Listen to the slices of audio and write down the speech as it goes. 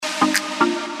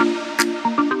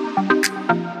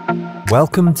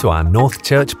Welcome to our North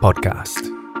Church podcast.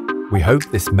 We hope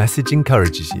this message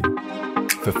encourages you.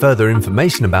 For further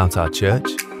information about our church,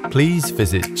 please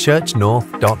visit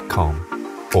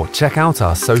churchnorth.com or check out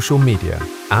our social media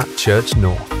at Church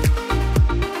North.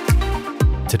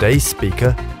 Today's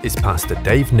speaker is Pastor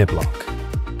Dave Niblock.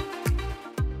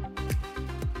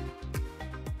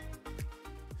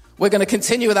 We're going to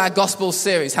continue with our gospel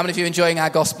series. How many of you are enjoying our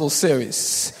gospel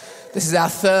series? This is our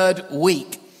third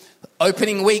week.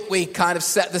 Opening week, we kind of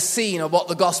set the scene of what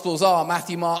the Gospels are.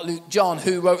 Matthew, Mark, Luke, John.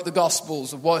 Who wrote the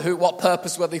Gospels? What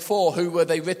purpose were they for? Who were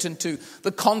they written to?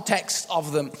 The context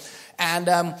of them. And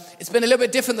it's been a little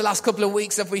bit different the last couple of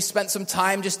weeks as we spent some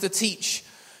time just to teach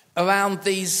around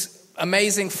these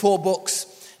amazing 4 books.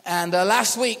 And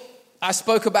last week, I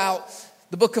spoke about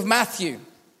the book of Matthew,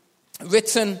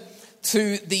 written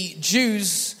to the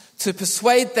Jews to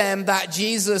persuade them that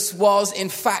Jesus was, in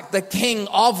fact, the King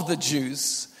of the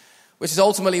Jews, which is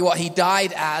ultimately what he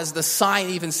died as. The sign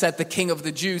even said the King of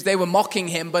the Jews. They were mocking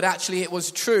him, but actually it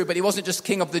was true. But he wasn't just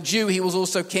King of the Jew, he was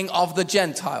also King of the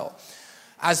Gentile.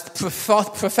 As the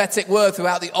prophetic word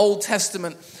throughout the Old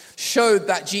Testament showed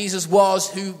that Jesus was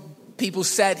who people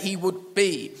said he would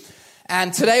be.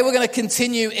 And today we're going to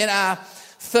continue in our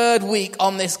third week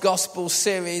on this gospel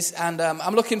series. And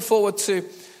I'm looking forward to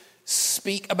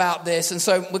speak about this. And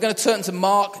so we're going to turn to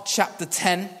Mark chapter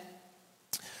 10.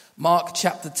 Mark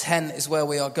chapter 10 is where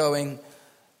we are going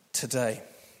today.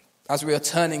 As we are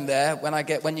turning there,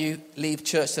 when you leave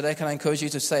church today, can I encourage you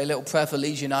to say a little prayer for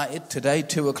Leeds United? Today,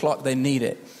 2:00, they need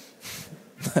it.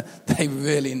 They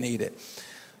really need it.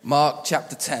 Mark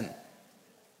chapter 10,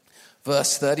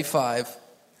 verse 35.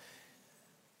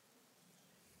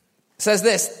 Says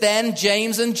this: Then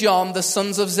James and John, the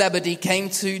sons of Zebedee, came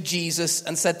to Jesus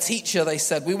and said, "Teacher," they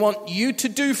said, "we want you to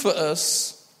do for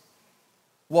us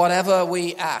whatever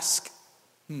we ask."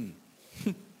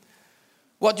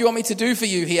 What do you want me to do for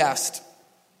you? He asked.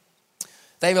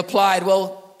 They replied,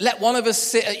 "Well, let one of us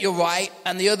sit at your right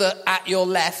and the other at your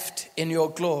left in your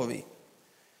glory."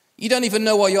 "You don't even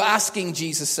know what you're asking,"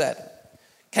 Jesus said.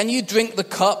 "Can you drink the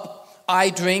cup I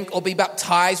drink or be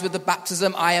baptized with the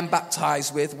baptism I am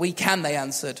baptized with?" "We can," they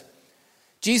answered.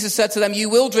 Jesus said to them, "You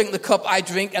will drink the cup I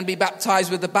drink and be baptized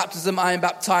with the baptism I am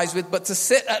baptized with, but to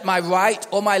sit at my right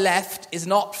or my left is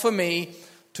not for me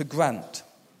to grant.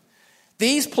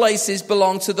 These places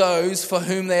belong to those for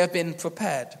whom they have been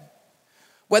prepared."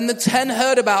 When the 10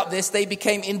 heard about this, they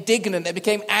became indignant. They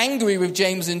became angry with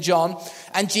James and John.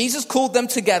 And Jesus called them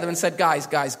together and said, Guys.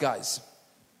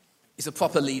 He's a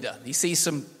proper leader. He sees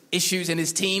some issues in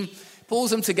his team,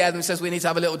 pulls them together and says, we need to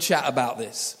have a little chat about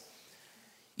this.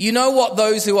 You know that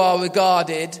those who are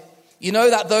regarded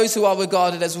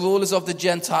as rulers of the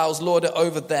Gentiles lord it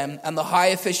over them, and the high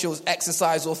officials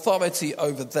exercise authority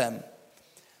over them.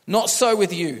 Not so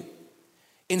with you.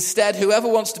 Instead, whoever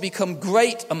wants to become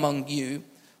great among you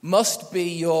must be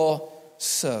your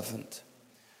servant.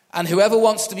 And whoever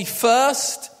wants to be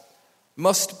first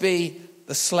must be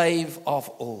the slave of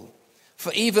all.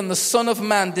 For even the Son of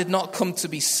Man did not come to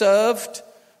be served,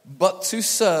 but to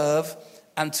serve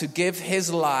and to give his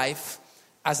life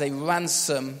as a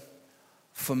ransom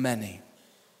for many.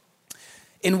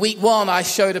 In week 1, I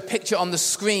showed a picture on the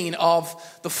screen of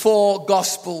the 4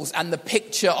 Gospels and the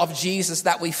picture of Jesus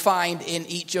that we find in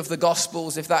each of the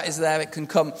Gospels. If that is there, it can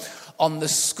come on the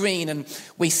screen. And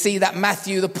we see that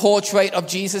Matthew, the portrait of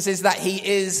Jesus, is that he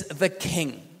is the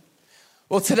King.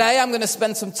 Well, today I'm going to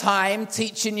spend some time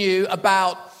teaching you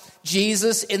about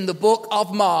Jesus in the book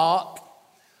of Mark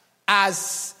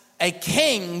as a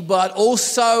king, but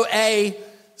also a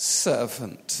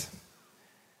servant.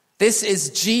 This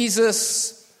is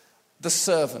Jesus, the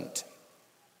servant.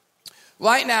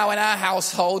 Right now in our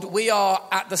household, we are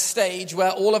at the stage where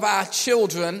all of our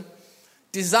children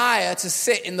desire to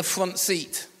sit in the front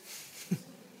seat.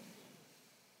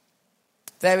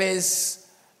 There is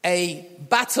a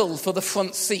battle for the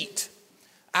front seat.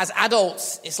 As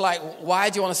adults, it's like,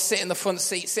 why do you want to sit in the front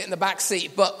seat, sit in the back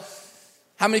seat? But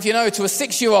how many of you know, to a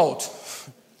 6-year-old,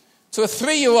 to a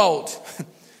 3-year-old,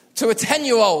 to a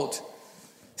 10-year-old,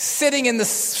 sitting in the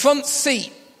front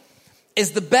seat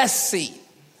is the best seat,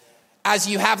 as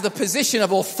you have the position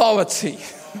of authority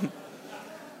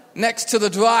next to the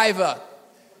driver.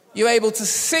 You're able to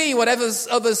see whatever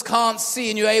others can't see,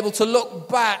 and you're able to look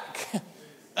back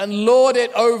and lord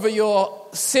it over your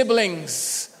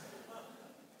siblings.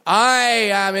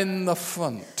 I am in the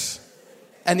front.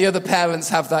 Any other parents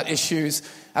have that issues?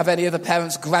 Have any other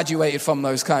parents graduated from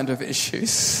those kind of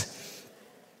issues?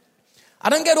 I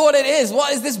don't get what it is.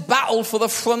 What is this battle for the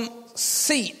front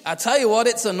seat? I tell you what,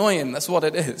 it's annoying. That's what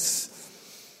it is.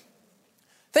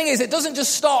 Thing is, it doesn't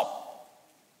just stop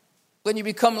when you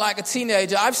become like a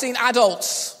teenager. I've seen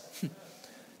adults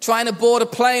trying to board a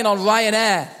plane on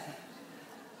Ryanair.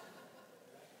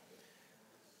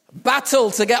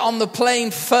 Battle to get on the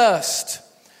plane first.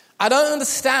 I don't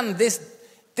understand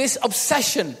this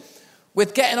obsession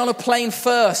with getting on a plane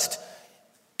first.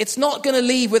 It's not going to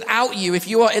leave without you if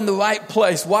you are in the right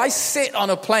place. Why sit on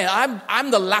a plane?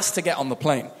 I'm the last to get on the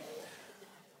plane.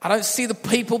 I don't see the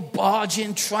people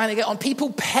barging, trying to get on.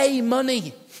 People pay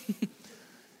money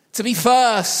to be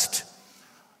first.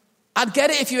 I'd get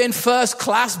it if you're in first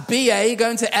class BA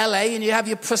going to LA and you have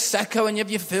your Prosecco and you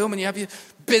have your film and you have your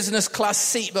business class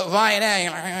seat, but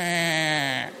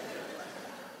Ryanair,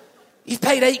 you've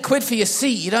paid £8 for your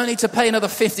seat. You don't need to pay another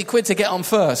 £50 to get on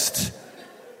first.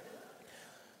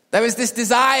 There is this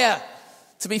desire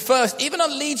to be first. Even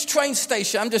on Leeds train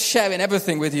station, I'm just sharing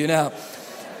everything with you now.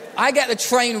 I get the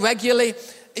train regularly.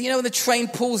 You know, when the train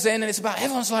pulls in and it's about,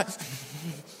 everyone's like,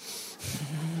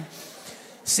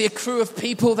 see a crew of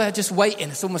people, they're just waiting.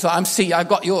 It's almost like, I've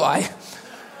got your eye.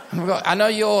 I know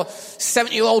you're a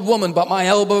 70-year-old woman, but my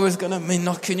elbow is going to be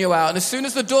knocking you out. And as soon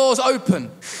as the doors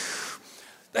open,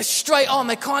 they're straight on.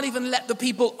 They can't even let the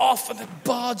people off, and they're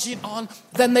barging on.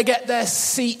 Then they get their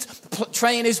seat. The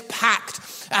train is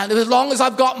packed. And as long as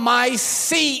I've got my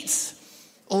seat,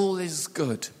 all is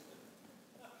good.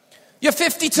 You're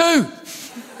 52.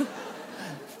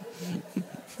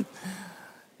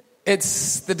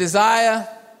 It's the desire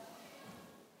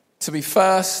to be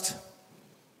first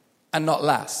and not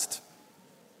last.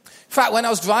 In fact, when I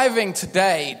was driving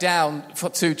today down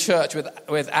to church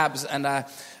with Abs and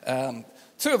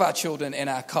two of our children in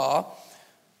our car,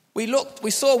 we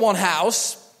saw one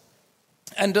house,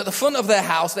 and at the front of their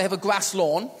house they have a grass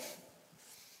lawn,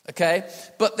 okay?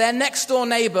 But their next door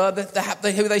neighbor,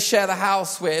 who they share the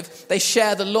house with, they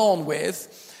share the lawn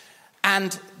with,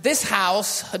 and this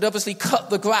house had obviously cut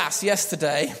the grass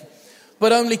yesterday,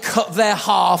 but only cut their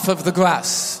half of the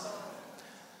grass.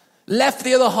 Left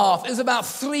the other half. It was about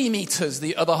 3 meters,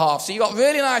 the other half. So you got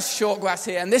really nice short grass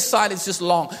here, and this side is just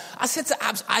long. I said to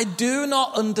Abs, I do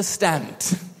not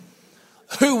understand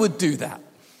who would do that.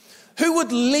 Who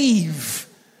would leave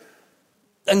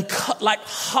and cut like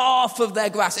half of their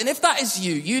grass? And if that is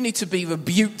you, you need to be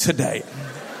rebuked today.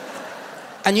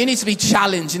 And you need to be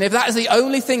challenged. And if that is the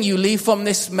only thing you leave from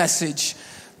this message,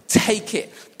 take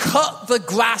it. Cut the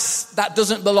grass that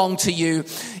doesn't belong to you.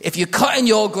 If you're cutting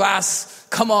your grass,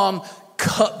 come on,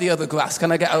 cut the other grass.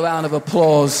 Can I get a round of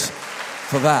applause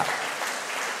for that?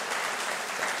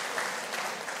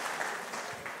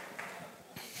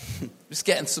 Just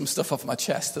getting some stuff off my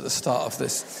chest at the start of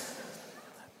this.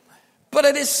 But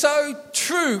it is so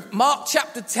true. Mark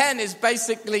chapter 10 is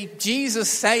basically Jesus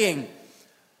saying,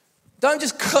 don't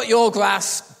just cut your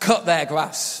grass, cut their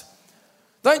grass.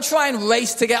 Don't try and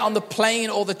race to get on the plane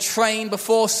or the train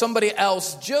before somebody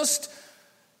else. Just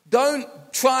don't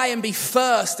try and be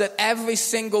first at every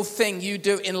single thing you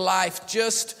do in life.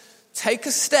 Just take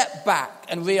a step back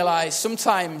and realize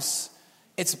sometimes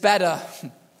it's better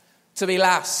to be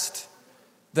last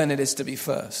than it is to be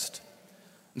first.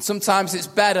 And sometimes it's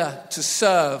better to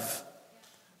serve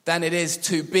than it is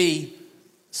to be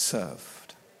served.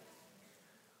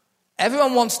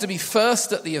 Everyone wants to be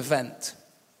first at the event,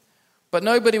 but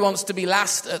nobody wants to be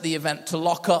last at the event to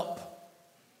lock up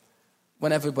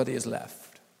when everybody is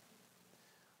left.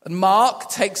 And Mark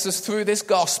takes us through this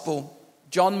gospel.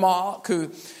 John Mark,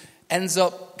 who ends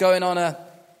up going on a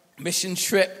mission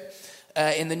trip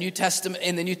in the New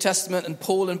Testament, and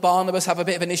Paul and Barnabas have a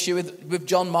bit of an issue with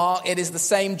John Mark. It is the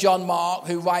same John Mark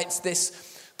who writes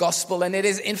this gospel, and it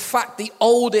is in fact the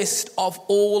oldest of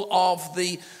all of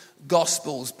the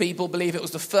Gospels. People believe it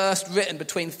was the first written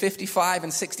between 55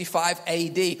 and 65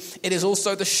 AD. It is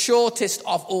also the shortest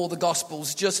of all the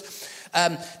Gospels, just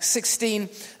 16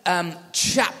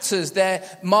 chapters. There,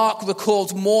 Mark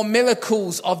records more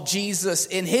miracles of Jesus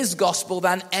in his Gospel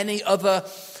than any other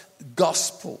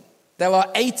Gospel. There are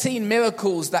 18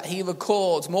 miracles that he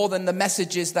records, more than the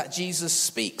messages that Jesus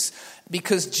speaks,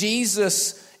 because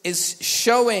Jesus is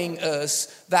showing us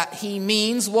that he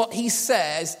means what he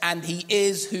says and he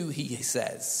is who he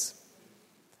says.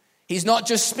 He's not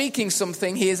just speaking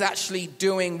something, he is actually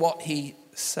doing what he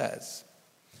says.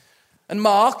 And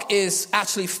Mark is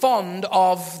actually fond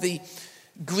of the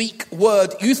Greek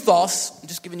word euthos. I'm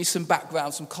just giving you some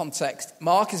background, some context.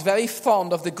 Mark is very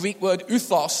fond of the Greek word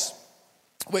euthos,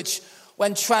 which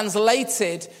when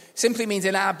translated simply means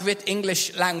in our Brit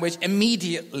English language,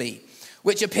 immediately,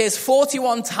 which appears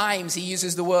 41 times. He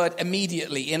uses the word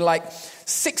immediately in like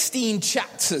 16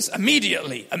 chapters.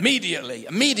 Immediately, immediately,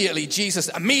 immediately, Jesus,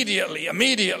 immediately,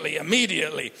 immediately,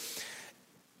 immediately.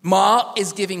 Mark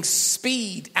is giving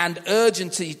speed and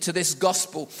urgency to this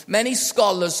gospel. Many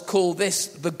scholars call this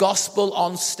the gospel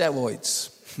on steroids.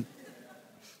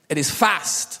 It is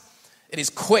fast. It is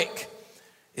quick.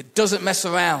 It doesn't mess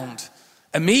around.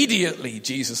 Immediately,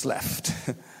 Jesus left.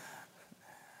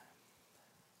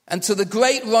 And to the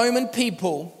great Roman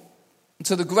people,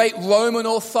 to the great Roman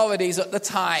authorities at the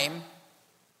time,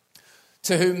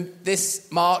 to whom this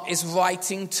Mark is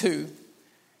writing to,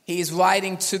 he is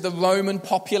writing to the Roman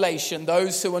population,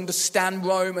 those who understand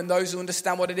Rome and those who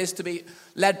understand what it is to be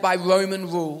led by Roman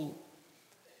rule.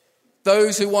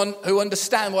 Those who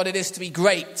understand what it is to be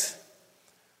great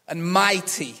and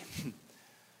mighty.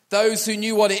 Those who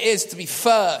knew what it is to be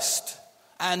first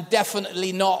and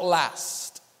definitely not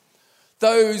last.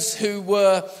 Those who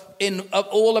were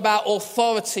all about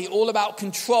authority, all about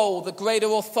control. The greater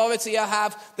authority I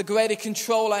have, the greater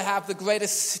control I have, the greater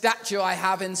stature I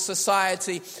have in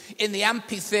society. In the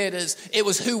amphitheaters, it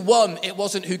was who won, it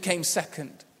wasn't who came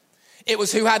second. It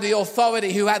was who had the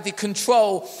authority, who had the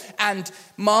control. And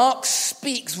Mark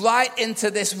speaks right into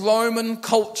this Roman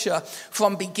culture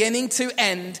from beginning to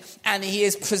end. And he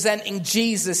is presenting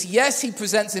Jesus. Yes, he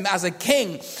presents him as a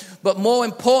king. But more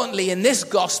importantly, in this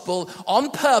gospel, on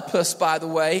purpose, by the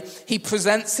way, he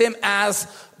presents him as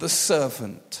the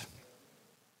servant.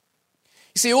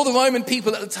 You see, all the Roman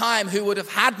people at the time who would have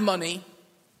had money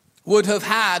would have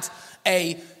had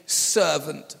a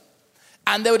servant.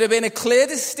 And there would have been a clear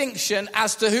distinction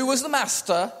as to who was the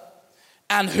master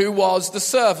and who was the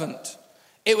servant.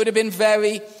 It would have been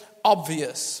very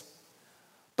obvious.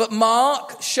 But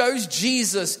Mark shows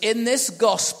Jesus in this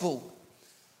gospel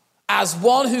as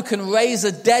one who can raise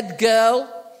a dead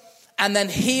girl and then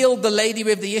heal the lady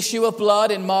with the issue of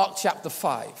blood in Mark chapter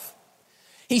 5.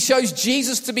 He shows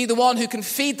Jesus to be the one who can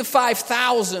feed the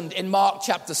 5,000 in Mark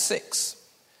chapter 6.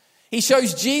 He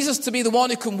shows Jesus to be the one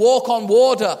who can walk on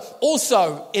water,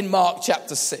 also in Mark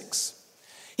chapter 6.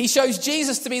 He shows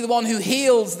Jesus to be the one who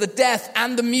heals the deaf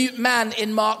and the mute man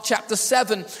in Mark chapter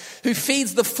 7, who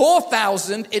feeds the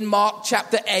 4,000 in Mark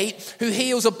chapter 8, who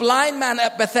heals a blind man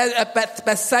at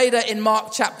Bethsaida in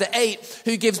Mark chapter 8,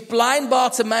 who gives blind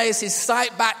Bartimaeus his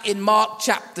sight back in Mark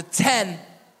chapter 10.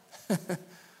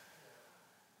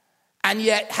 And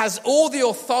yet has all the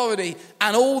authority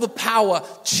and all the power,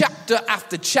 chapter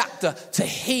after chapter, to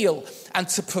heal and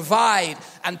to provide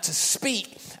and to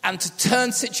speak and to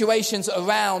turn situations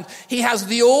around. He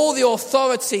has all the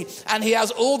authority and he has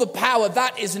all the power.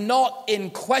 That is not in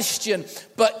question,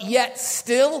 but yet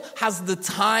still has the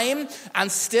time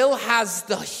and still has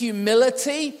the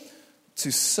humility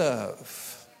to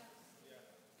serve.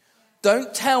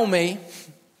 Don't tell me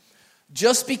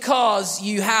just because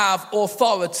you have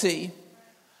authority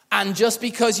and just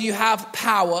because you have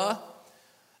power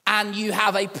and you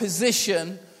have a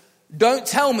position, don't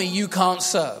tell me you can't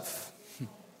serve.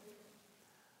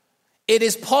 It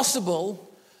is possible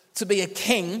to be a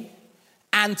king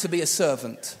and to be a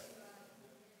servant.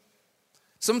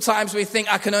 Sometimes we think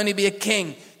I can only be a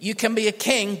king. You can be a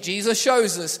king, Jesus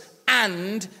shows us,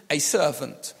 and a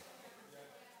servant.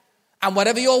 And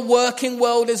whatever your working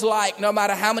world is like, no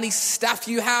matter how many staff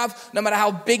you have, no matter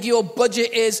how big your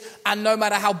budget is, and no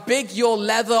matter how big your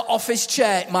leather office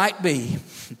chair might be,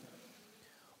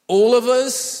 all of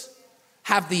us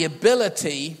have the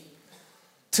ability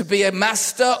to be a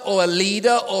master or a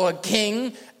leader or a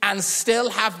king and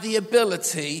still have the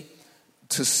ability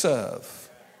to serve.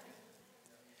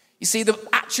 You see, the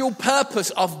actual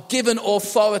purpose of given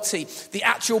authority, the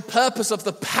actual purpose of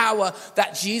the power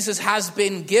that Jesus has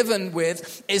been given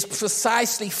with is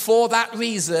precisely for that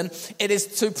reason. It is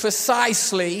to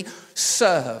precisely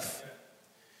serve.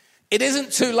 It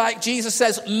isn't to, like Jesus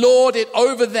says, lord it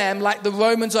over them like the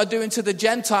Romans are doing to the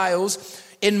Gentiles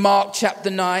in Mark chapter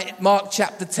 9, Mark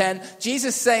chapter 10.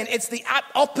 Jesus saying it's the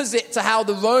opposite to how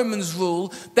the Romans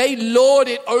rule. They lord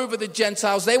it over the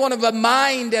Gentiles. They want to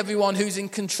remind everyone who's in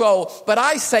control. But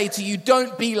I say to you,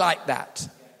 don't be like that.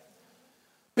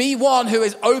 Be one who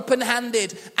is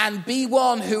open-handed and be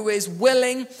one who is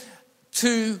willing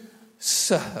to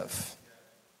serve.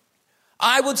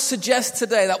 I would suggest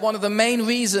today that one of the main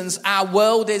reasons our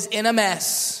world is in a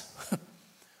mess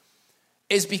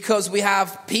is because we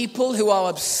have people who are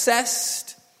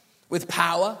obsessed with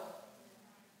power,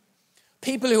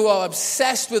 people who are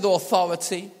obsessed with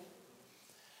authority,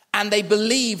 and they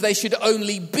believe they should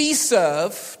only be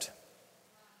served,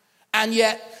 and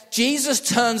yet Jesus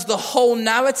turns the whole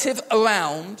narrative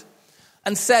around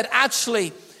and said,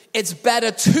 actually, it's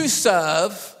better to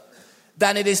serve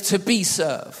than it is to be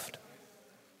served.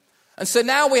 And so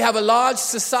now we have a large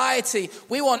society.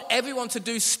 We want everyone to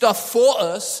do stuff for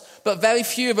us, but very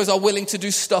few of us are willing to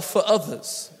do stuff for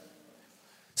others.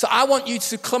 So I want you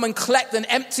to come and collect and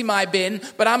empty my bin,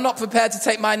 but I'm not prepared to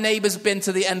take my neighbor's bin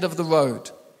to the end of the road.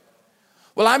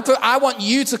 Well, I want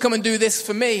you to come and do this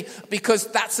for me because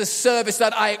that's a service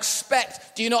that I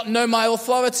expect. Do you not know my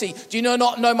authority? Do you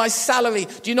not know my salary?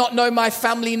 Do you not know my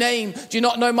family name? Do you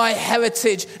not know my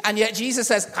heritage? And yet Jesus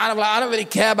says, kind of like, I don't really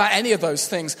care about any of those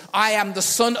things. I am the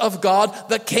Son of God,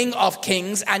 the King of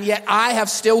Kings, and yet I have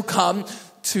still come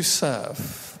to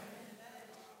serve.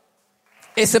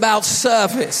 It's about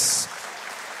service.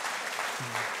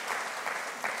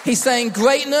 He's saying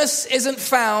greatness isn't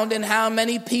found in how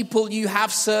many people you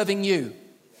have serving you.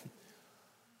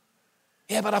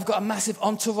 Yeah, but I've got a massive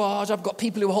entourage. I've got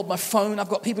people who hold my phone. I've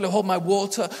got people who hold my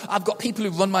water. I've got people who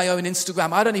run my own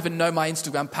Instagram. I don't even know my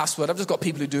Instagram password. I've just got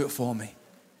people who do it for me.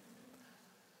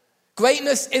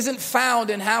 Greatness isn't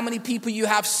found in how many people you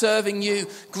have serving you.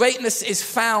 Greatness is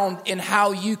found in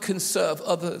how you can serve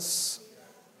others.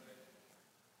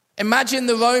 Imagine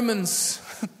the Romans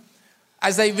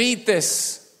as they read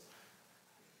this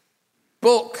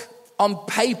book on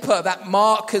paper that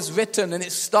Mark has written, and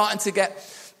it's starting to get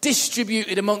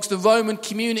distributed amongst the Roman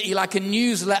community like a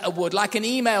newsletter would, like an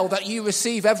email that you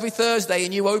receive every Thursday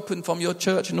and you open from your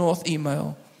Church North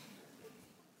email.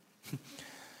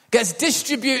 Gets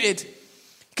distributed.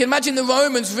 You can imagine the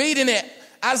Romans reading it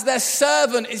as their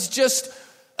servant is just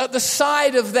at the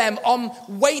side of them,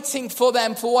 waiting for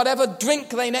them for whatever drink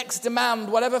they next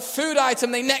demand, whatever food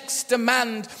item they next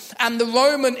demand. And the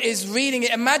Roman is reading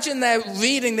it. Imagine they're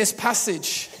reading this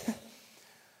passage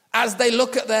as they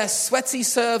look at their sweaty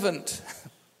servant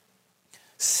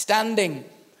standing,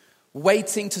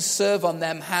 waiting to serve on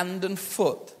them hand and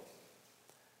foot.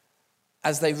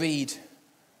 As they read,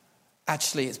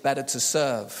 actually it's better to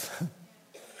serve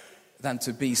than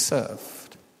to be served.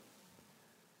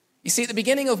 You see, at the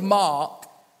beginning of Mark,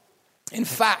 in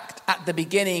fact, at the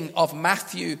beginning of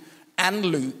Matthew and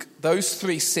Luke, those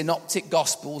three synoptic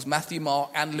gospels, Matthew, Mark,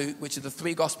 and Luke, which are the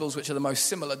three gospels which are the most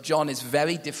similar. John is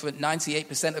very different.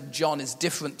 98% of John is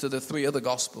different to the three other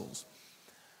gospels.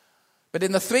 But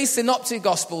in the three synoptic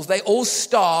gospels, they all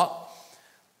start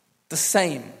the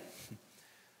same.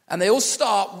 And they all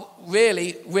start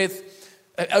really with,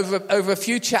 over a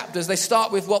few chapters, they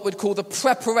start with what we'd call the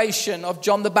preparation of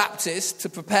John the Baptist to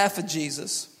prepare for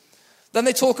Jesus. Then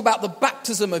they talk about the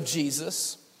baptism of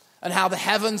Jesus and how the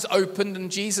heavens opened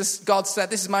and God said,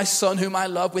 "This is my son whom I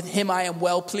love, with him I am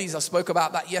well pleased." I spoke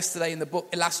about that yesterday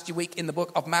last week in the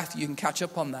book of Matthew. You can catch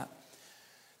up on that.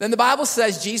 Then the Bible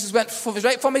says Jesus went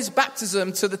straight from his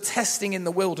baptism to the testing in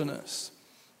the wilderness.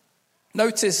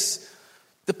 Notice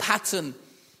the pattern,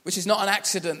 which is not an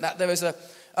accident, that there is a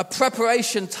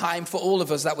preparation time for all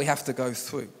of us that we have to go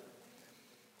through.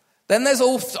 Then there's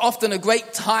often a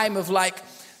great time of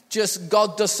just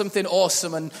God does something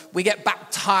awesome and we get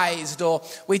baptized, or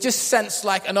we just sense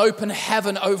like an open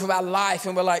heaven over our life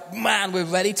and we're like, man, we're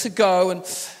ready to go and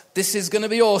this is going to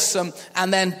be awesome.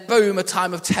 And then boom, a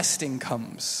time of testing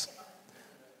comes.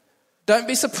 Don't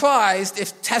be surprised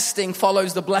if testing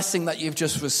follows the blessing that you've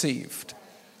just received.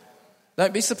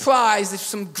 Don't be surprised if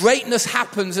some greatness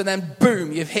happens and then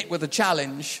boom, you've hit with a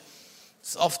challenge.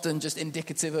 It's often just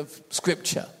indicative of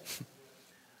scripture.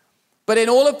 But in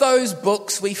all of those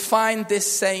books, we find this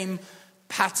same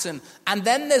pattern. And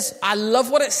then I love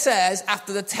what it says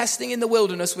after the testing in the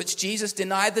wilderness, which Jesus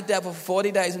denied the devil for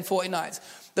 40 days and 40 nights.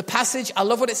 The passage, I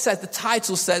love what it says. The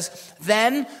title says,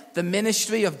 "Then the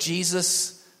ministry of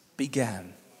Jesus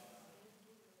began."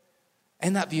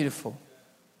 Isn't that beautiful?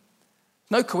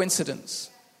 No coincidence.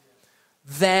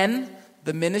 Then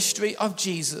the ministry of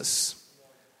Jesus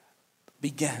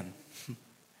began.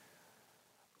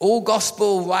 All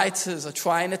gospel writers are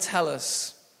trying to tell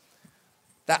us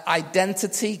that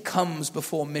identity comes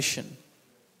before mission.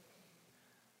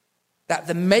 That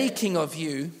the making of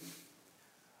you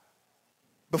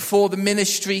before the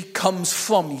ministry comes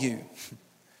from you.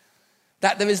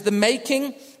 That there is the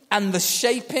making and the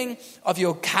shaping of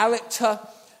your character,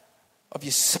 of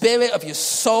your spirit, of your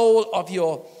soul, of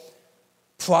your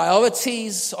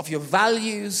priorities, of your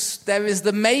values. There is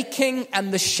the making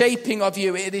and the shaping of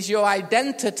you. It is your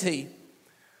identity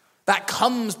that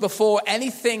comes before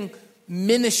anything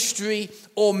ministry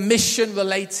or mission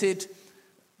related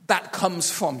that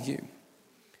comes from you.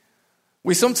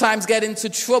 We sometimes get into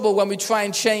trouble when we try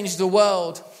and change the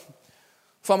world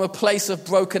from a place of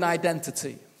broken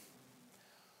identity.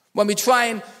 When we try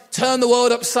and turn the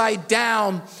world upside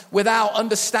down without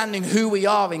understanding who we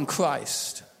are in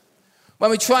Christ. When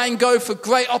we try and go for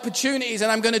great opportunities,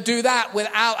 and I'm going to do that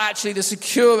without actually the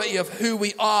security of who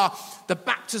we are, the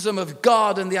baptism of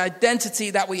God and the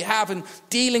identity that we have and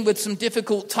dealing with some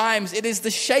difficult times. It is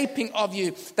the shaping of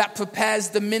you that prepares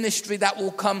the ministry that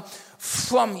will come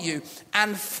from you.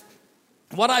 And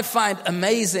what I find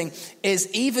amazing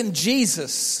is even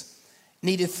Jesus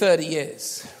needed 30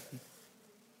 years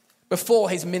before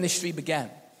his ministry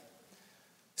began.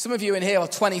 Some of you in here are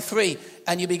 23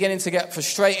 and you're beginning to get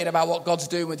frustrated about what God's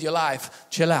doing with your life.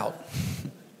 Chill out.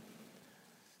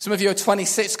 Some of you are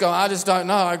 26 going, I just don't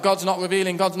know. God's not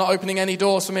revealing. God's not opening any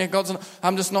doors for me.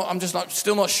 I'm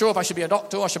still not sure if I should be a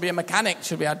doctor or I should be a mechanic.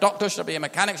 Should I be a doctor? Should I be a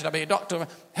mechanic? Should I be a doctor?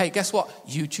 Hey, guess what?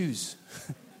 You choose.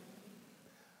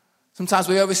 Sometimes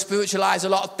we over-spiritualize a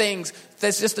lot of things.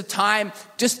 There's just a time.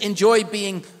 Just enjoy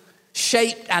being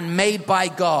shaped and made by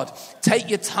God. Take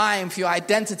your time for your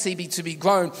identity to be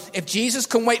grown. If Jesus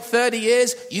can wait 30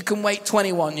 years, you can wait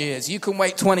 21 years. You can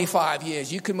wait 25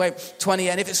 years. You can wait 20.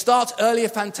 And if it starts earlier,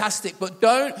 fantastic. But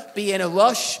don't be in a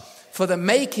rush for the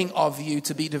making of you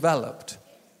to be developed.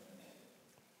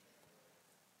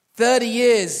 30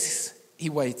 years he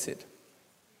waited.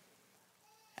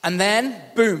 And then,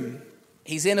 boom,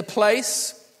 he's in a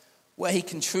place where he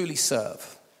can truly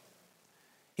serve.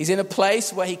 He's in a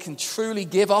place where he can truly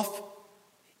give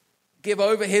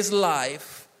over his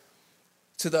life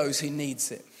to those who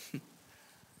needs it.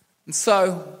 And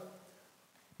so,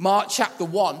 Mark chapter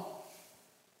 1.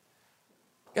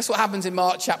 Guess what happens in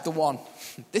Mark chapter 1?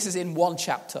 This is in one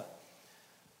chapter.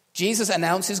 Jesus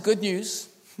announces good news.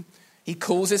 He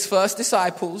calls his first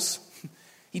disciples.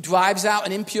 He drives out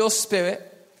an impure spirit.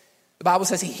 The Bible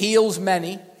says he heals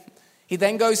many. He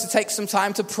then goes to take some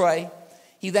time to pray.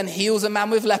 He then heals a man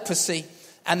with leprosy,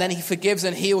 and then he forgives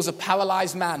and heals a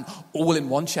paralyzed man, all in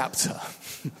one chapter.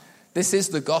 This is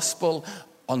the gospel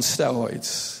on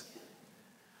steroids.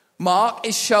 Mark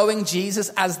is showing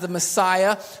Jesus as the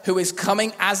Messiah who is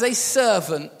coming as a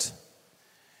servant,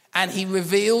 and he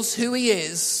reveals who he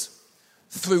is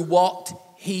through what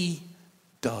he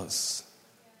does.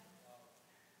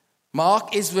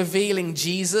 Mark is revealing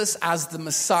Jesus as the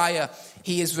Messiah.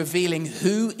 He is revealing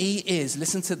who he is.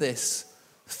 Listen to this.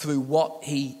 Through what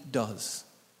he does.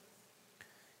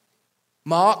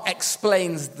 Mark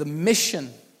explains the mission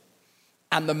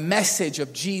and the message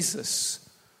of Jesus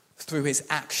through his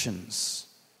actions.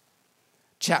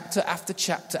 Chapter after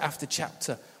chapter after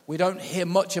chapter. We don't hear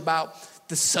much about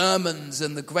the sermons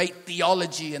and the great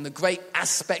theology and the great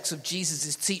aspects of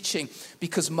Jesus' teaching,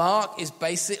 because Mark is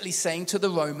basically saying to the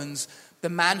Romans, the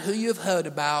man who you have heard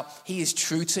about, he is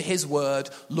true to his word.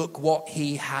 Look what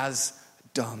he has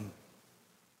done.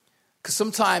 Because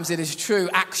sometimes it is true,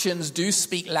 actions do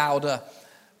speak louder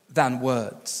than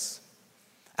words.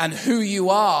 And who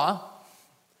you are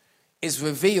is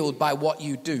revealed by what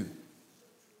you do.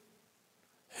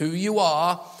 Who you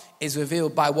are is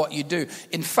revealed by what you do.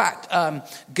 In fact,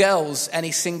 girls,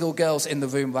 any single girls in the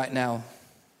room right now?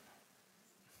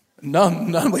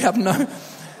 None, we have no.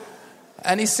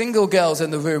 Any single girls in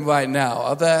the room right now?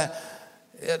 Are there?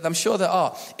 I'm sure there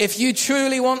are. If you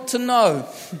truly want to know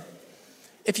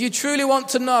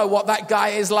what that guy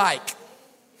is like,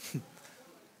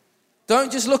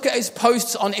 don't just look at his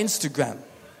posts on Instagram.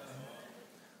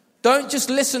 Don't just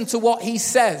listen to what he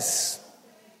says.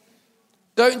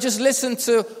 Don't just listen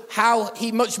to how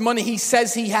much money he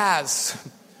says he has,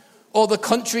 or the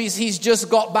countries he's just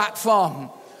got back from,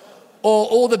 or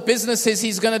all the businesses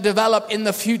he's going to develop in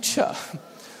the future.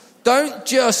 Don't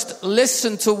just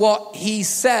listen to what he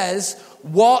says.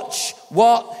 Watch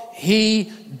what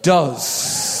he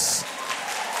does.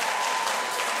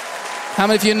 How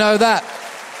many of you know that?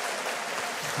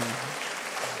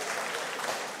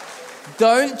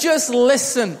 Don't just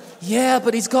listen. Yeah,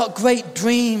 but he's got great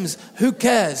dreams. Who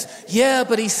cares? Yeah,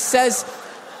 but he says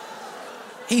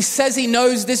he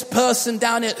knows this person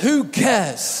down here. Who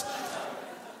cares?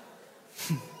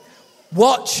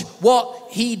 Watch what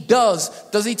he does.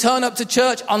 Does he turn up to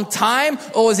church on time,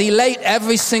 or is he late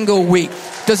every single week?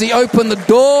 Does he open the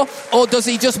door, or does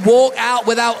he just walk out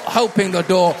without opening the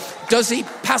door? Does he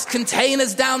pass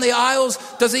containers down the aisles?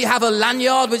 Does he have a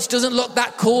lanyard which doesn't look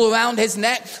that cool around his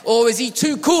neck? Or is he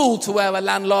too cool to wear a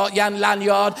lanyard?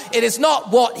 It is not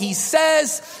what he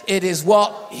says, it is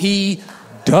what he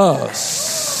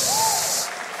does.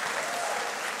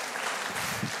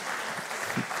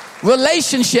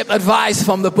 Relationship advice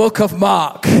from the book of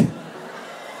Mark.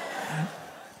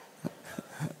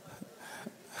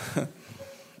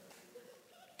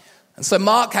 And so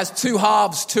Mark has two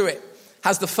halves to it.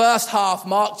 Has the first half,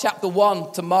 Mark chapter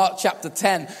 1 to Mark chapter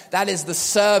 10. That is the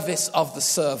service of the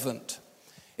servant.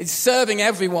 He's serving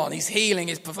everyone. He's healing,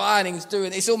 he's providing, he's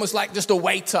doing. It's almost like just a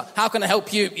waiter. How can I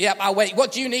help you? Yep, I'll wait.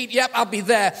 What do you need? Yep, I'll be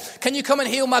there. Can you come and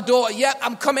heal my daughter? Yep,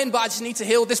 I'm coming, but I just need to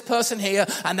heal this person here,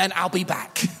 and then I'll be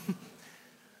back.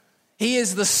 He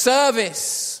is the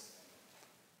service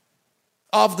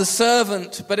of the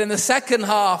servant, but in the second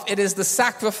half, it is the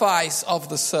sacrifice of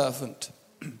the servant.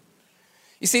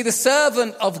 You see, the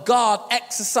servant of God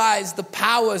exercised the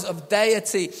powers of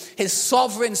deity, his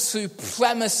sovereign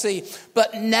supremacy,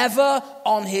 but never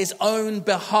on his own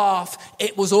behalf.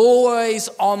 It was always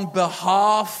on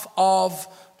behalf of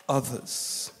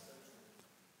others.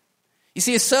 You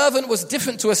see, a servant was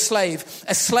different to a slave.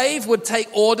 A slave would take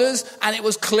orders, and it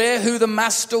was clear who the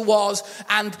master was.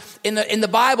 And in the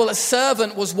Bible, a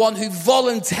servant was one who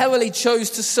voluntarily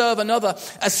chose to serve another.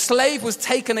 A slave was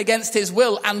taken against his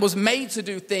will and was made to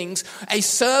do things. A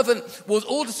servant would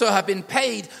also have been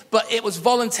paid, but it was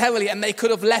voluntarily, and they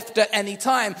could have left at any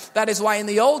time. That is why in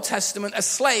the Old Testament, a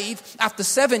slave, after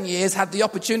 7 years, had the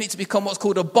opportunity to become what's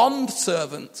called a bond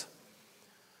servant.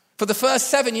 For the first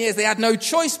 7 years, they had no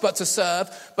choice but to serve.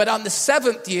 But on the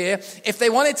 7th year, if they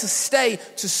wanted to stay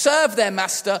to serve their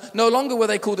master, no longer were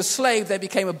they called a slave, they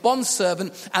became a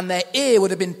bondservant, and their ear would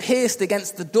have been pierced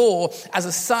against the door as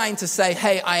a sign to say,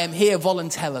 hey, I am here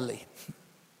voluntarily.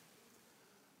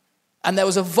 And there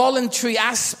was a voluntary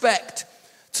aspect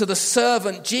to the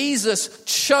servant. Jesus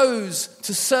chose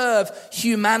to serve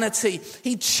humanity.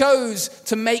 He chose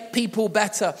to make people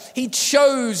better. He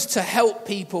chose to help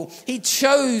people. He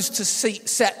chose to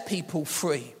set people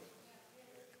free.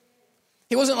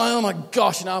 He wasn't like, oh my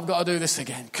gosh, now I've got to do this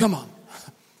again. Come on.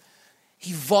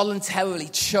 He voluntarily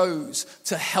chose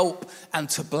to help and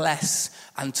to bless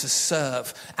and to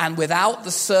serve. And without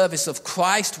the service of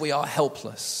Christ, we are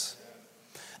helpless.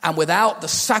 And without the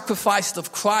sacrifice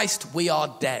of Christ, we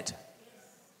are dead.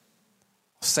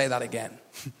 I'll say that again.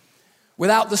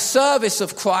 Without the service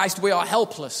of Christ, we are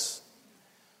helpless.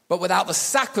 But without the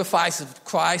sacrifice of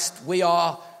Christ, we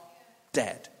are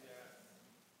dead.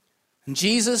 And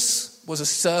Jesus was a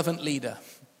servant leader.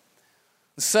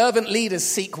 The servant leaders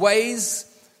seek ways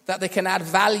that they can add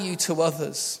value to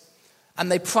others.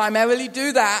 And they primarily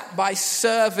do that by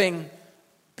serving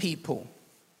people.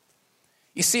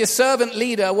 You see, a servant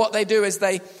leader, what they do is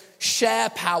they share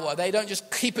power. They don't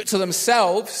just keep it to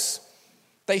themselves.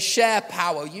 They share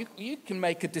power. You can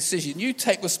make a decision. You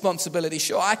take responsibility.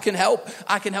 Sure, I can help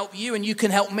you, and you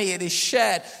can help me. It is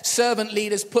shared. Servant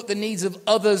leaders put the needs of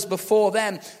others before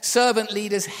them. Servant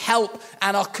leaders help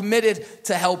and are committed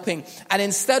to helping. And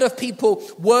instead of people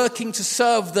working to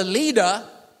serve the leader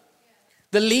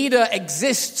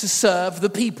exists to serve the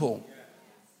people.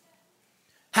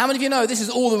 How many of you know this is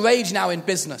all the rage now in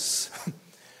business?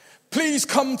 Please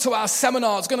come to our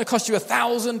seminar. It's going to cost you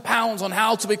 £1,000 on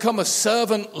how to become a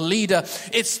servant leader.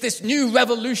 It's this new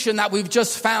revolution that we've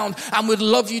just found, and we'd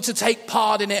love you to take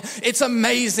part in it. It's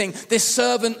amazing, this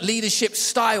servant leadership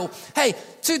style. Hey,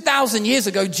 2,000 years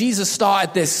ago, Jesus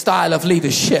started this style of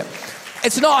leadership.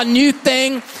 It's not a new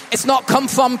thing. It's not come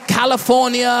from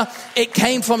California. It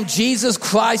came from Jesus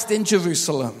Christ in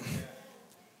Jerusalem.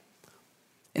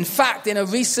 In fact, a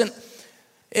recent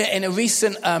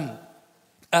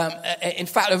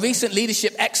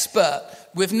leadership expert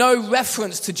with no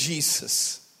reference to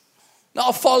Jesus,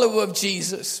 not a follower of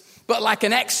Jesus, but like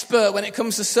an expert when it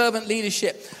comes to servant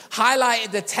leadership,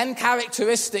 highlighted the 10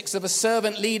 characteristics of a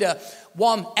servant leader.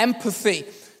 1, empathy.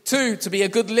 2, to be a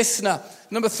good listener.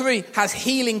 Number 3, has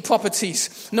healing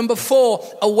properties. Number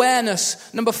 4,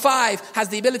 awareness. Number 5, has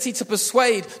the ability to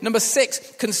persuade. Number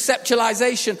 6,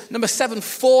 conceptualization. Number 7,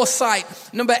 foresight.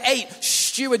 Number 8,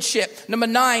 stewardship. Number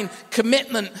 9,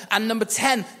 commitment. And number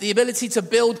 10, the ability to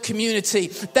build community.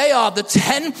 They are the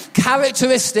 10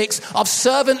 characteristics of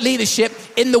servant leadership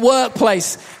in the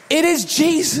workplace. It is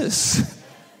Jesus.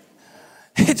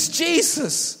 It's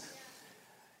Jesus.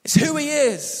 It's who he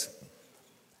is.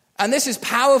 And this is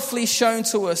powerfully shown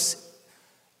to us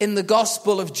in the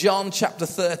Gospel of John chapter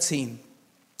 13.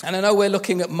 And I know we're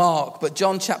looking at Mark, but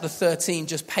John chapter 13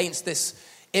 just paints this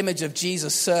image of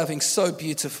Jesus serving so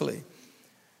beautifully.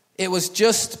 It was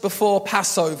just before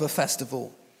Passover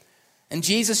festival. And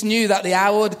Jesus knew that the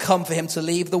hour had come for him to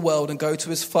leave the world and go to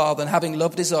his Father. And having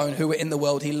loved his own who were in the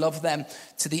world, he loved them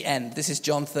to the end. This is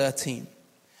John 13.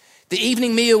 The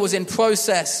evening meal was in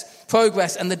progress,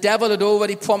 and the devil had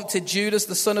already prompted Judas,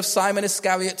 the son of Simon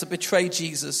Iscariot, to betray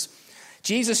Jesus.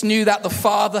 Jesus knew that the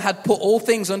Father had put all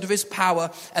things under his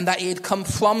power and that he had come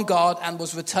from God and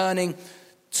was returning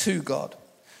to God.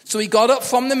 So he got up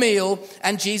from the meal,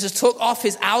 and Jesus took off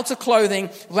his outer clothing,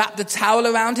 wrapped the towel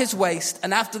around his waist,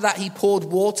 and after that he poured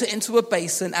water into a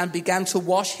basin and began to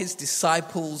wash his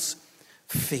disciples'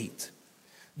 feet,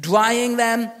 drying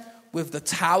them with the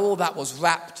towel that was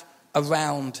wrapped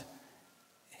around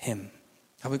him.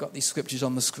 Have we got these scriptures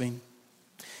on the screen?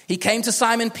 He came to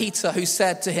Simon Peter, who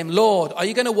said to him, Lord, are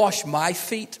you going to wash my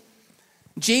feet?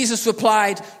 Jesus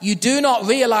replied, you do not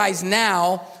realize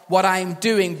now what I am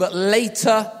doing, but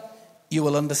later you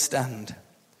will understand.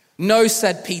 No,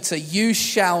 said Peter, you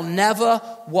shall never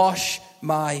wash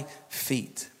my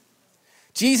feet.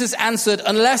 Jesus answered,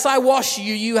 unless I wash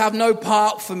you, you have no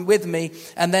part with me.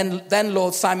 And then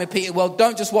Lord, Simon Peter, well,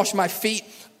 don't just wash my feet,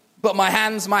 but my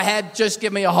hands, my head, just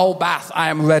give me a whole bath. I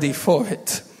am ready for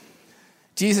it.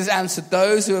 Jesus answered,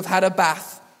 those who have had a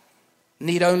bath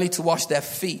need only to wash their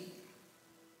feet.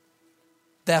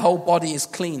 Their whole body is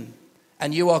clean,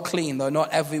 and you are clean, though not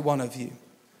every one of you.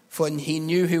 For he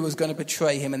knew who was going to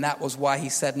betray him, and that was why he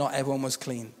said not everyone was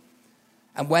clean.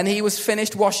 And when he was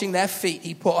finished washing their feet,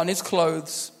 he put on his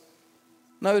clothes.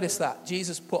 Notice that.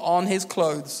 Jesus put on his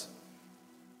clothes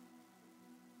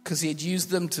because he had used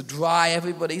them to dry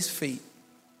everybody's feet.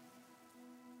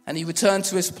 And he returned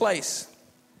to his place.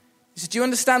 He said, do you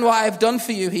understand what I have done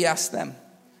for you? He asked them.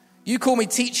 You call me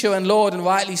teacher and Lord, and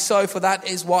rightly so, for that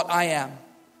is what I am.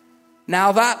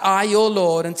 Now that I, your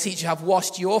Lord and teacher, have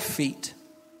washed your feet,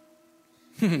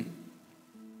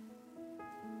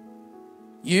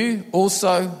 you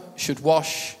also should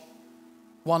wash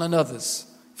one another's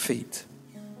feet.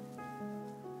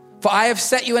 For I have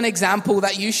set you an example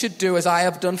that you should do as I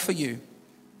have done for you.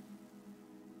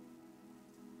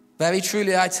 Very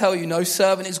truly I tell you, no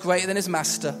servant is greater than his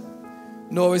master,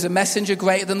 nor is a messenger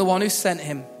greater than the one who sent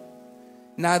him.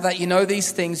 Now that you know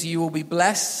these things, you will be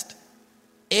blessed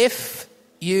if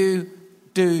you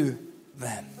do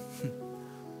them.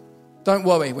 Don't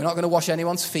worry, we're not going to wash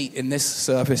anyone's feet in this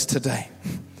service today.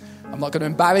 I'm not going to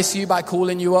embarrass you by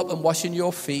calling you up and washing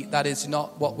your feet. That is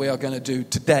not what we are going to do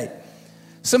today.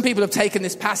 Some people have taken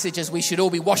this passage as we should all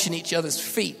be washing each other's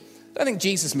feet. I don't think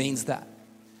Jesus means that.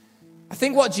 I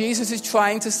think what Jesus is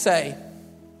trying to say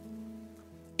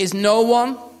is no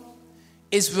one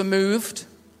is removed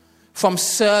from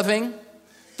serving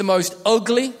the most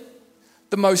ugly,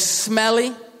 the most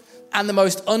smelly, and the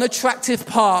most unattractive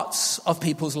parts of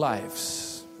people's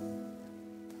lives.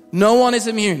 No one is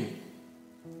immune.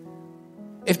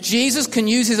 If Jesus can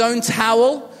use his own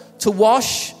towel to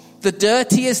wash the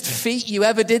dirtiest feet you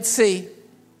ever did see,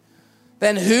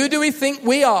 then who do we think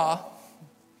we are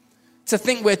to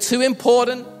think we're too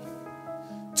important,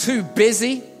 too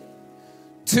busy,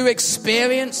 too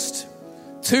experienced,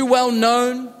 too well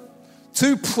known,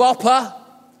 too proper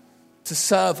to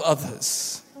serve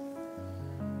others?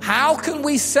 How can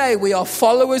we say we are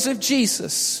followers of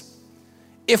Jesus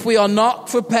if we are not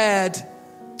prepared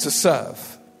to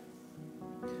serve?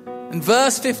 In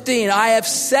verse 15, I have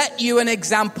set you an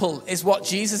example, is what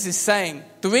Jesus is saying.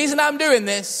 The reason I'm doing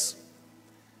this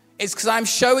is because I'm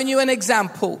showing you an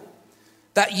example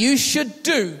that you should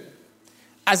do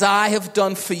as I have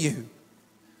done for you.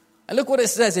 And look what it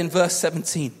says in verse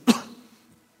 17.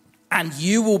 And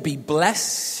you will be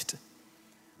blessed,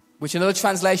 which another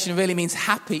translation really means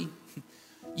happy.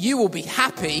 You will be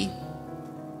happy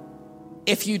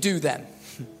if you do them.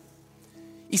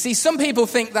 You see, some people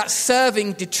think that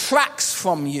serving detracts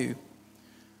from you,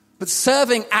 but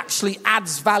serving actually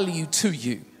adds value to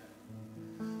you.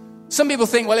 Some people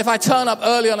think, well, if I turn up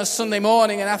early on a Sunday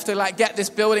morning and have to get this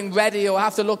building ready, or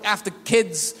have to look after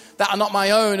kids that are not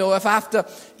my own, or if I have to,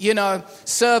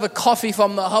 serve a coffee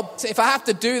from the hub, if I have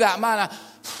to do that, man,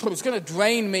 it's going to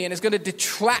drain me and it's going to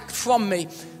detract from me.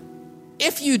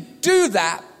 If you do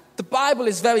that, the Bible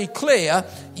is very clear,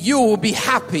 you will be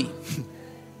happy.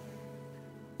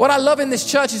 What I love in this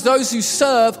church is those who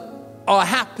serve are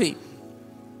happy.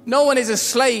 No one is a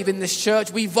slave in this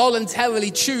church. We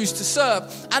voluntarily choose to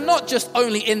serve. And not just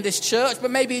only in this church, but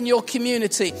maybe in your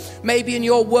community, maybe in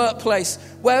your workplace,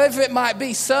 wherever it might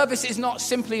be. Service is not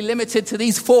simply limited to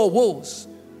these four walls.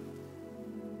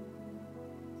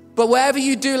 But wherever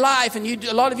you do life, and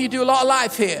a lot of you do a lot of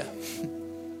life here,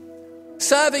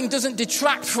 serving doesn't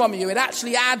detract from you. It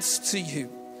actually adds to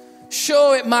you.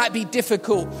 Sure, it might be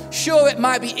difficult. Sure, it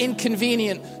might be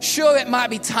inconvenient. Sure, it might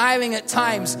be tiring at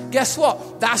times. Guess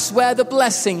what? That's where the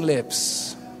blessing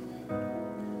lives.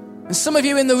 And some of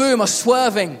you in the room are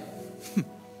swerving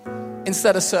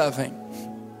instead of serving.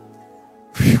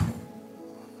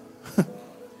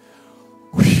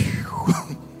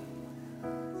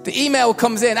 The email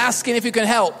comes in asking if you can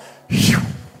help.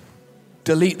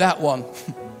 Delete that one.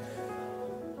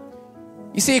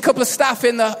 You see a couple of staff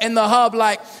in the hub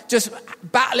just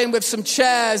battling with some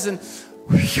chairs, and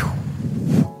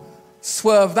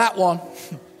swerve that one.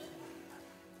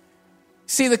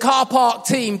 See the car park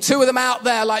team, two of them out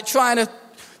there trying to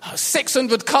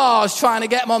 600 cars trying to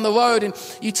get them on the road, and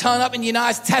you turn up in your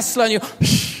nice Tesla and you,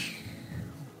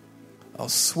 I'll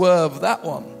swerve that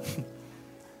one.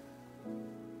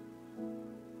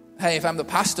 Hey, if I'm the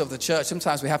pastor of the church,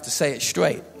 sometimes we have to say it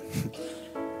straight.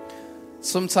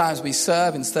 Sometimes we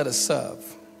serve instead of serve.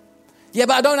 Yeah,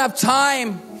 but I don't have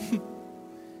time.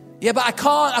 Yeah, but I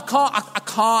can't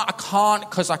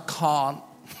because I can't.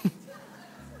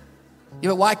 Yeah,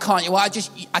 but why can't you? Well, I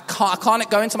can't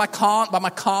go into my can't, but my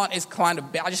can't is kind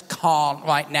of big. I just can't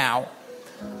right now.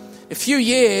 In a few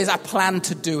years, I plan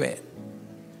to do it.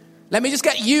 Let me just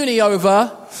get uni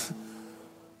over,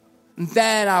 and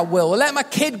then I will. Well, let my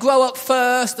kid grow up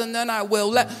first, and then I will.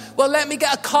 Let me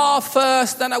get a car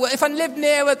first, then I will. If I live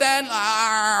nearer, then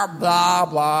blah,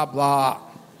 blah, blah.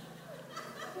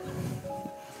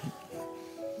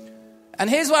 And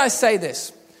here's why I say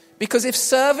this. Because if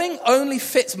serving only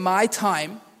fits my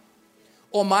time,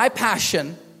 or my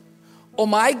passion, or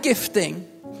my gifting,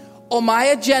 or my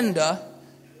agenda,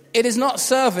 it is not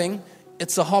serving,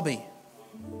 it's a hobby.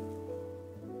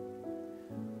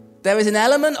 There is an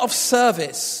element of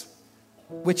service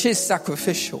which is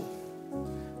sacrificial.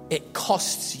 It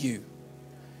costs you.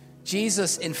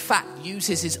 Jesus, in fact,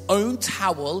 uses his own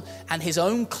towel and his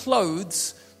own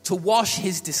clothes to wash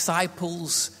his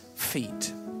disciples'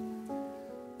 feet.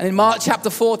 And in Mark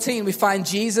chapter 14, we find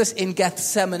Jesus in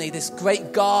Gethsemane, this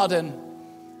great garden,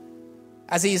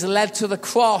 as he's led to the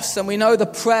cross. And we know the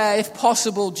prayer, if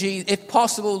possible,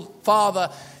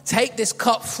 Father, take this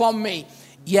cup from me.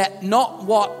 Yet not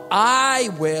what I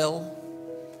will,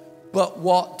 but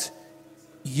what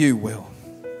you will.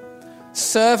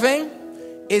 Serving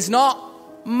is not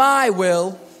my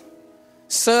will.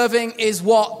 Serving is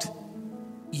what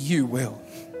you will.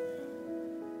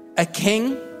 A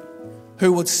king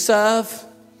who would serve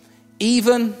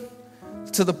even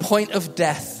to the point of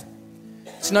death.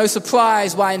 It's no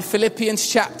surprise why in Philippians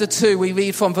chapter 2 we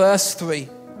read from verse 3.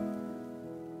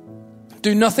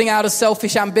 Do nothing out of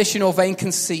selfish ambition or vain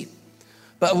conceit,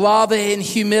 but rather in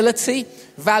humility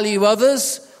value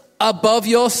others above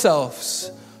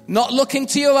yourselves, not looking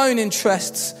to your own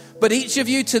interests, but each of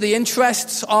you to the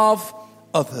interests of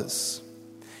others.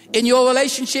 In your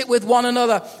relationship with one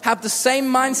another, have the same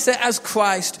mindset as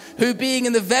Christ, who being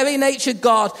in the very nature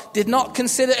God, did not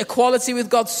consider equality with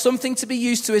God something to be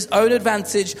used to his own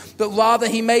advantage, but rather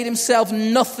he made himself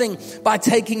nothing by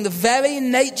taking the very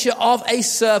nature of a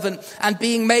servant and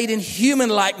being made in human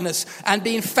likeness and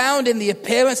being found in the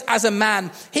appearance as a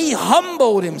man. He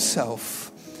humbled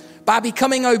himself by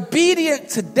becoming obedient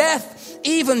to death,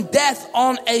 even death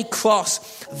on a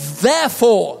cross.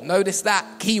 Therefore, notice that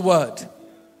key word.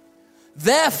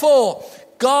 Therefore,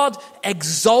 God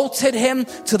exalted him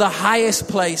to the highest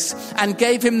place and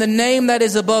gave him the name that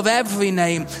is above every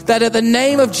name, that at the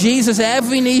name of Jesus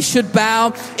every knee should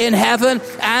bow in heaven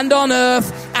and on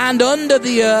earth and under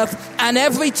the earth, and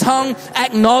every tongue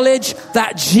acknowledge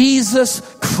that Jesus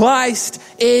Christ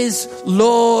is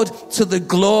Lord, to the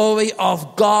glory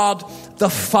of God the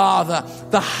Father.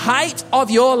 The height of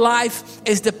your life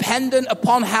is dependent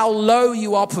upon how low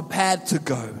you are prepared to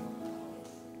go.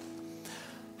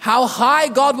 How high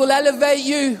God will elevate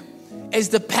you is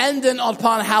dependent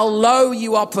upon how low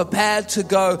you are prepared to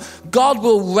go. God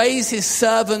will raise his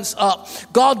servants up.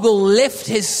 God will lift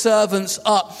his servants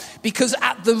up, because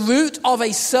at the root of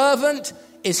a servant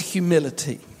is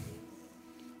humility.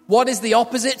 What is the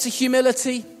opposite to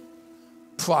humility?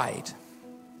 Pride.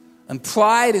 And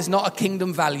pride is not a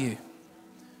kingdom value.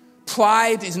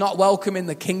 Pride is not welcome in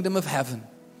the kingdom of heaven.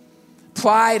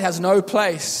 Pride has no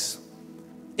place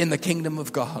in the kingdom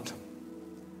of God.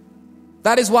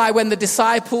 That is why when the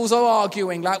disciples are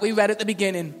arguing, like we read at the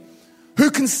beginning,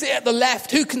 who can sit at the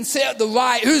left, who can sit at the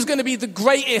right, who's going to be the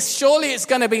greatest? Surely it's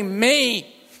going to be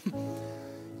me.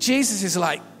 Jesus is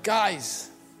like, guys.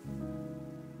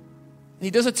 And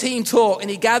he does a team talk and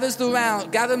he gathers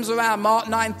around Mark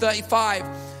 9:35.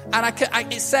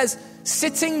 And it says,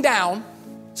 sitting down,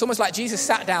 it's almost like Jesus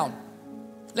sat down.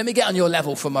 Let me get on your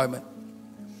level for a moment.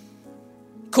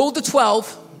 Called the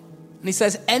 12, and he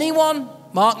says, anyone,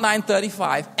 Mark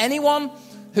 9:35, anyone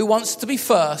who wants to be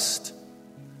first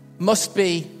must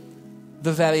be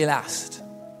the very last,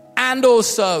 and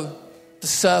also the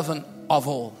servant of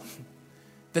all.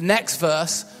 The next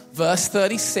verse, verse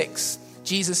 36,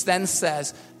 Jesus then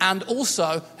says, and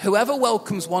also whoever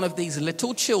welcomes one of these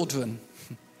little children,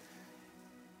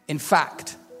 in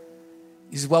fact,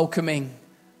 is welcoming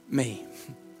me.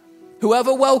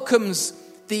 Whoever welcomes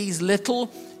these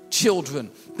little children,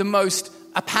 the most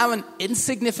apparent,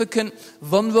 insignificant,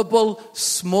 vulnerable,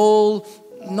 small,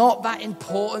 not that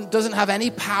important, doesn't have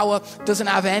any power, doesn't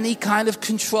have any kind of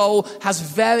control, has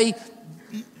very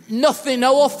nothing,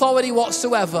 no authority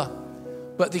whatsoever.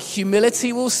 But the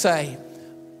humility will say,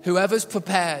 whoever's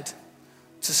prepared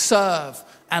to serve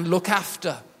and look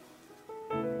after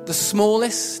the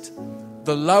smallest,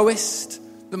 the lowest,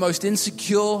 the most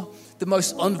insecure, the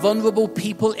most vulnerable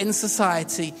people in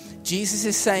society, Jesus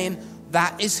is saying,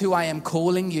 that is who I am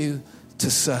calling you to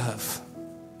serve.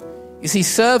 You see,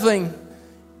 serving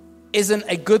isn't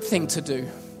a good thing to do.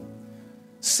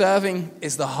 Serving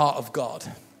is the heart of God.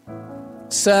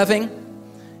 Serving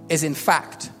is, in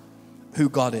fact, who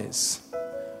God is.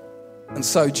 And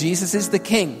so Jesus is the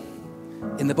King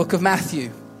in the book of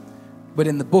Matthew, but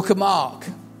in the book of Mark,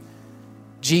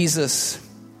 Jesus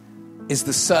is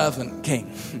the servant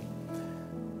king.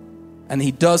 And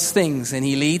he does things and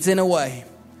he leads in a way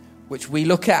which we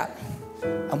look at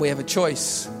and we have a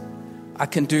choice. I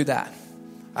can do that.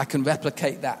 I can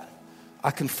replicate that.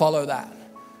 I can follow that.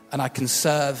 And I can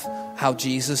serve how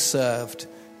Jesus served.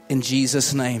 In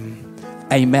Jesus' name,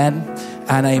 amen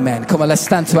and amen. Come on, let's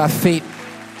stand to our feet.